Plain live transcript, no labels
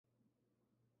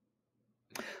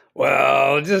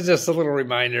Well, just a little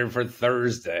reminder for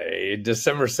Thursday,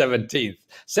 December 17th,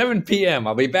 7 p.m.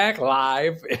 I'll be back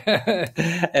live,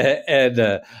 and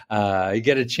you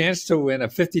get a chance to win a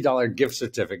 $50 gift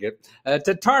certificate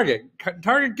to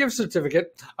Target gift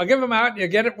certificate. I'll give them out. You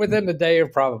get it within a day, or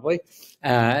probably,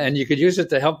 and you could use it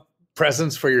to help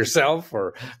presents for yourself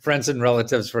or friends and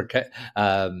relatives for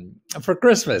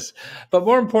Christmas. But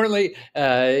more importantly,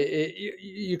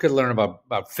 you could learn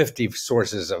about 50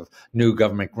 sources of new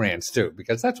government grants too,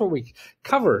 because that's what we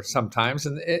cover sometimes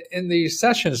in these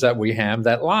sessions that we have,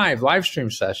 that live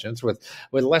stream sessions with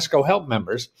Let's Go Help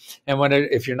members. And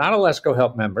if you're not a Let's Go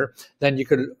Help member, then you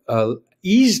could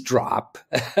eavesdrop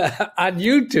on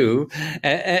YouTube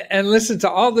and listen to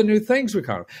all the new things we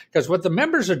cover. Because what the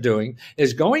members are doing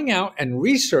is going out and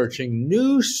researching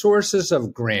new sources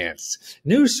of grants,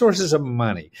 new sources of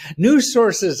money, new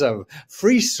sources of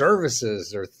free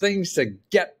services or things to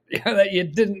get that you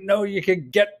didn't know you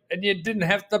could get and you didn't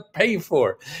have to pay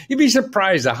for. You'd be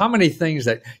surprised at how many things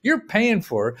that you're paying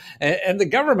for, and the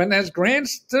government has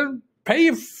grants to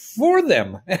pay for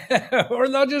them, or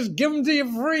they'll just give them to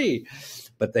you free.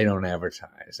 But they don't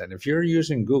advertise. And if you're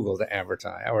using Google to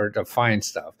advertise or to find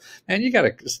stuff, and you got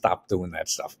to stop doing that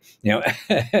stuff, and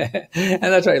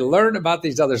that's why I learn about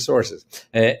these other sources.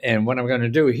 And what I'm going to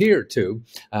do here too,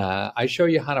 I show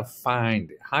you how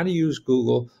to use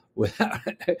Google without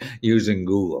using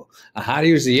Google, how to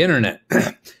use the internet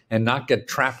and not get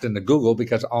trapped into Google,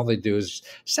 because all they do is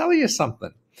sell you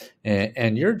something.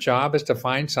 And your job is to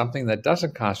find something that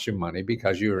doesn't cost you money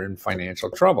because you're in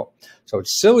financial trouble. So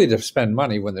it's silly to spend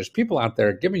money when there's people out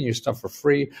there giving you stuff for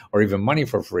free or even money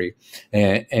for free,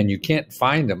 and you can't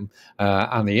find them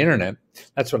on the internet.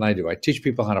 That's what I do. I teach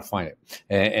people how to find it.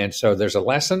 And so there's a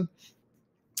lesson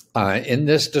in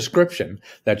this description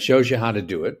that shows you how to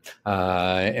do it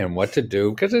and what to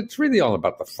do, because it's really all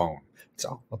about the phone. It's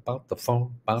all about the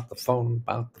phone, about the phone,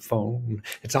 about the phone.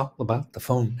 It's all about the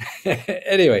phone.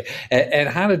 Anyway, and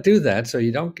how to do that so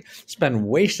you don't spend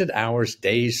wasted hours,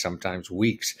 days, sometimes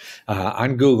weeks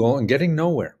on Google and getting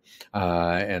nowhere.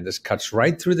 And this cuts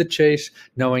right through the chase,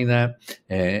 knowing that,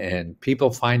 and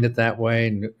people find it that way,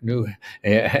 and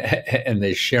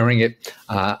they're sharing it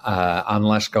on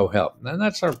Let's Go Help. And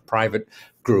that's our private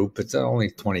group. It's only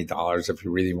 $20 if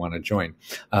you really want to join.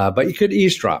 But you could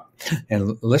eavesdrop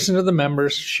and listen to the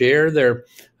members, share their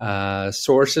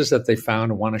sources that they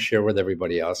found and want to share with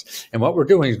everybody else. And what we're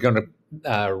doing is going to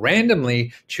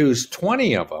randomly choose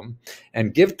 20 of them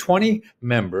and give 20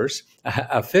 members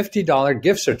a $50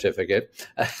 gift certificate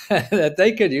that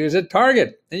they could use at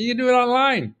Target. And you can do it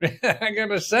online. I'm going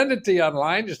to send it to you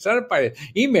online. Just send it by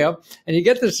email, and you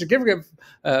get the certificate,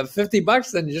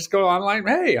 $50. Then you just go online.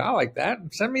 Hey, I like that.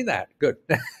 Send me that. Good.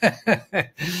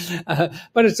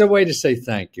 But it's a way to say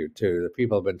thank you too. The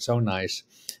people have been so nice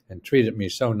and treated me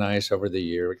so nice over the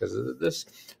year, because of this,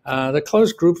 the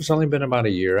closed group has only been about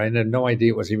a year. I had no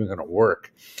idea it was even going to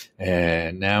work.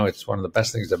 And now it's one of the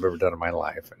best things I've ever done in my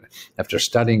life. And after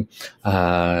studying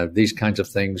these kinds of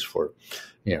things for,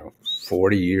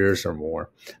 40 years or more,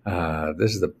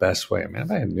 this is the best way. I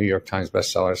mean, I had New York Times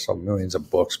bestseller, sold millions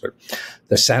of books, but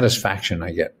the satisfaction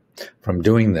I get from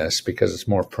doing this, because it's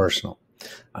more personal.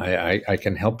 I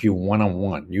can help you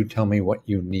one-on-one. You tell me what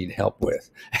you need help with.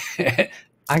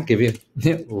 I give you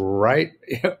right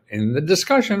in the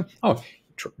discussion. Oh,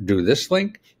 do this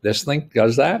link. This link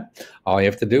does that. All you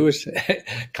have to do is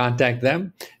contact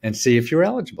them and see if you're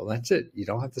eligible. That's it. You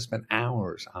don't have to spend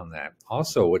hours on that.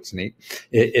 Also, what's neat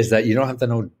is that you don't have to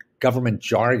know government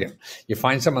jargon. You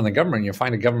find someone in the government, you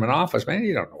find a government office, man,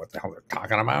 you don't know what the hell they're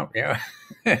talking about.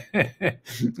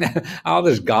 All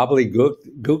this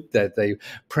gobbledygook that they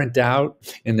print out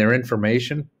in their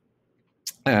information.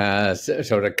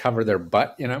 So to cover their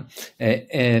butt,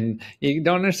 and you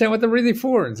don't understand what they're really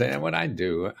for. And saying, what I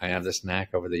do, I have this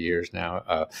knack over the years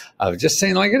now of just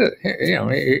saying like it,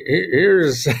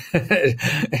 here's,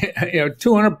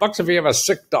 $200 if you have a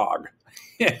sick dog,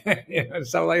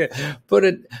 stuff like that. Put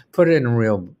it in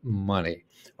real money.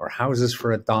 Or houses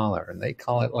for $1, and they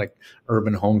call it like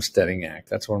Urban Homesteading Act.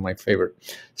 That's one of my favorite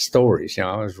stories.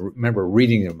 I remember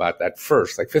reading about that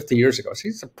first, like 50 years ago.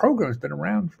 See, the program's been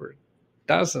around for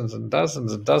dozens and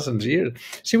dozens and dozens of years.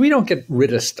 See, we don't get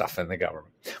rid of stuff in the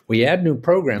government. We add new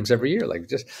programs every year. Like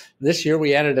just this year,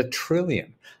 we added $1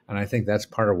 trillion. And I think that's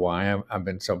part of why I've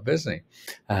been so busy,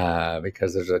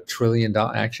 because there's $1 trillion,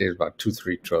 actually it's about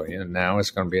 2-3 trillion, and now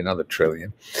it's going to be another $1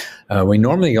 trillion. We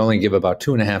normally only give about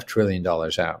 $2.5 trillion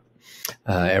out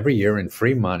every year in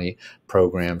free money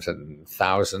programs, and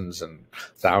thousands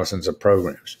of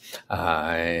programs.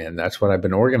 And that's what I've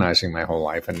been organizing my whole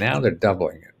life. And now they're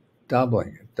doubling it.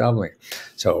 doubling.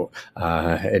 So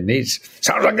it needs,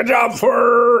 sounds like a job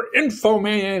for info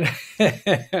man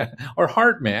or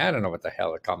heart man. I don't know what the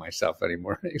hell I call myself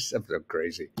anymore, except I'm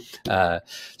crazy.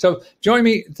 So join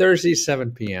me Thursday,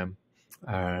 7 p.m.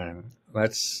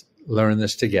 Let's learn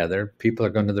this together. People are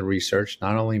going to the research,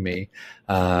 not only me,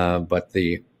 but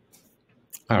the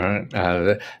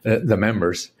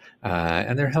members,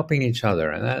 and they're helping each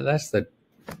other. And that's the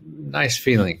nice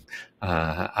feeling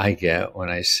I get when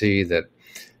I see that,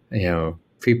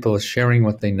 people sharing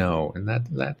what they know. And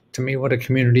that to me, what a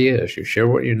community is. You share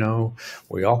what you know.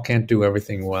 We all can't do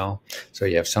everything well. So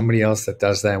you have somebody else that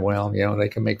does that well. They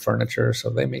can make furniture,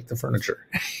 so they make the furniture.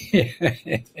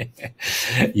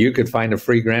 You could find a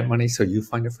free grant money, so you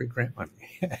find a free grant money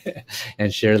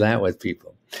and share that with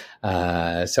people.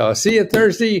 So I'll see you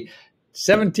Thursday,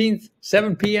 17th,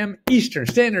 7 p.m. Eastern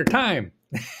Standard Time.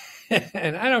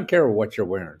 And I don't care what you're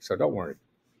wearing, so don't worry.